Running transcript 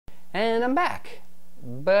And I'm back.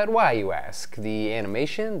 But why, you ask? The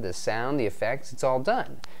animation, the sound, the effects, it's all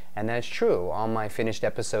done. And that's true. All my finished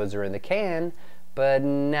episodes are in the can, but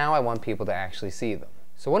now I want people to actually see them.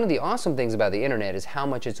 So one of the awesome things about the internet is how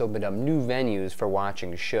much it's opened up new venues for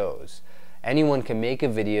watching shows. Anyone can make a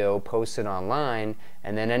video, post it online,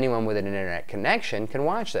 and then anyone with an internet connection can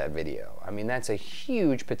watch that video. I mean, that's a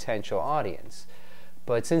huge potential audience.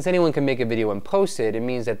 But since anyone can make a video and post it, it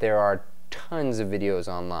means that there are tons of videos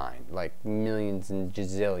online, like millions and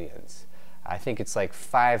gazillions. I think it's like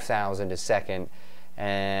 5,000 a second,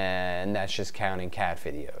 and that's just counting cat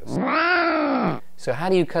videos. So how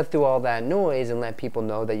do you cut through all that noise and let people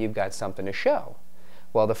know that you've got something to show?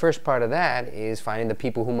 Well, the first part of that is finding the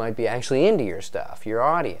people who might be actually into your stuff, your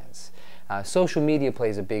audience. Social media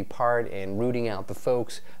plays a big part in rooting out the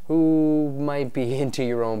folks who might be into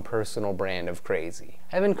your own personal brand of crazy.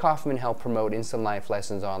 Evan Kaufman helped promote Instant Life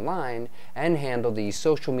Lessons online and handle the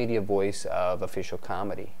social media voice of Official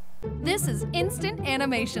Comedy. This is Instant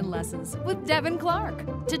Animation Lessons with Devin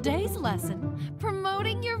Clark. Today's lesson,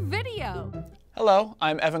 promoting your video. Hello,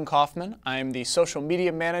 I'm Evan Kaufman. I'm the social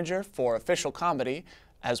media manager for Official Comedy,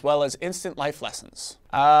 as well as Instant Life Lessons.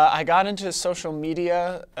 I got into social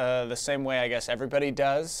media the same way I guess everybody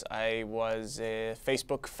does. I was a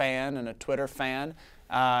Facebook fan and a Twitter fan,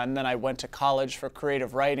 and then I went to college for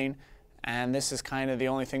creative writing, and this is kind of the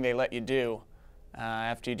only thing they let you do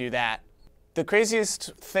after you do that. The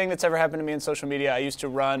craziest thing that's ever happened to me in social media, I used to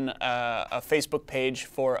run a Facebook page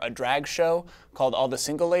for a drag show called All the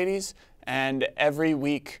Single Ladies, and every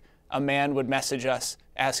week a man would message us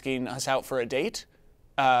asking us out for a date.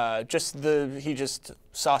 He just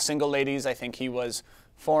saw single ladies. I think he was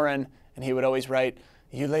foreign, and he would always write,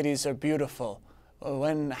 "You ladies are beautiful.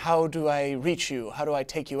 How do I reach you? How do I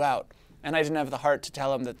take you out?" And I didn't have the heart to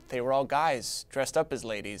tell him that they were all guys dressed up as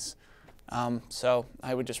ladies. So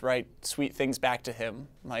I would just write sweet things back to him,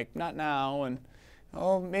 like, "Not now," and,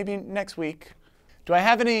 "Oh, maybe next week." Do I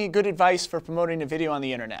have any good advice for promoting a video on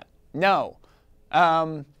the internet? No.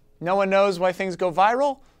 No one knows why things go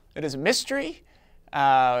viral. It is a mystery.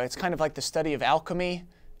 It's kind of like the study of alchemy.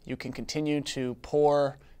 You can continue to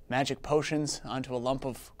pour magic potions onto a lump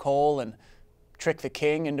of coal and trick the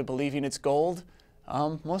king into believing it's gold.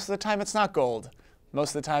 Most of the time it's not gold.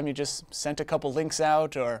 Most of the time you just sent a couple links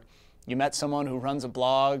out, or you met someone who runs a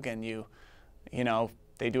blog and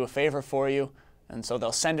they do a favor for you, and so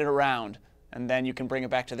they'll send it around, and then you can bring it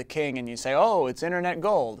back to the king and you say, "Oh, it's internet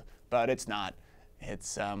gold," but it's not.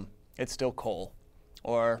 It's still coal.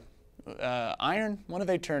 Or iron, when do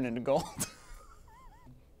they turn into gold?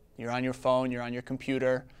 You're on your phone, you're on your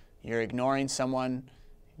computer, you're ignoring someone,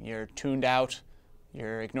 you're tuned out,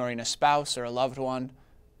 you're ignoring a spouse or a loved one,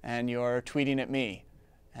 and you're tweeting at me,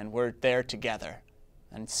 and we're there together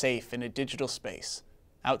and safe in a digital space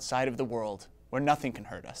outside of the world where nothing can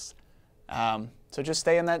hurt us. So just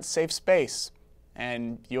stay in that safe space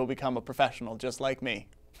and you'll become a professional just like me.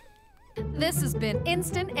 This has been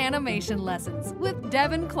Instant Animation Lessons with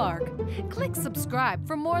Devin Clark. Click subscribe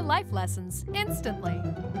for more life lessons instantly.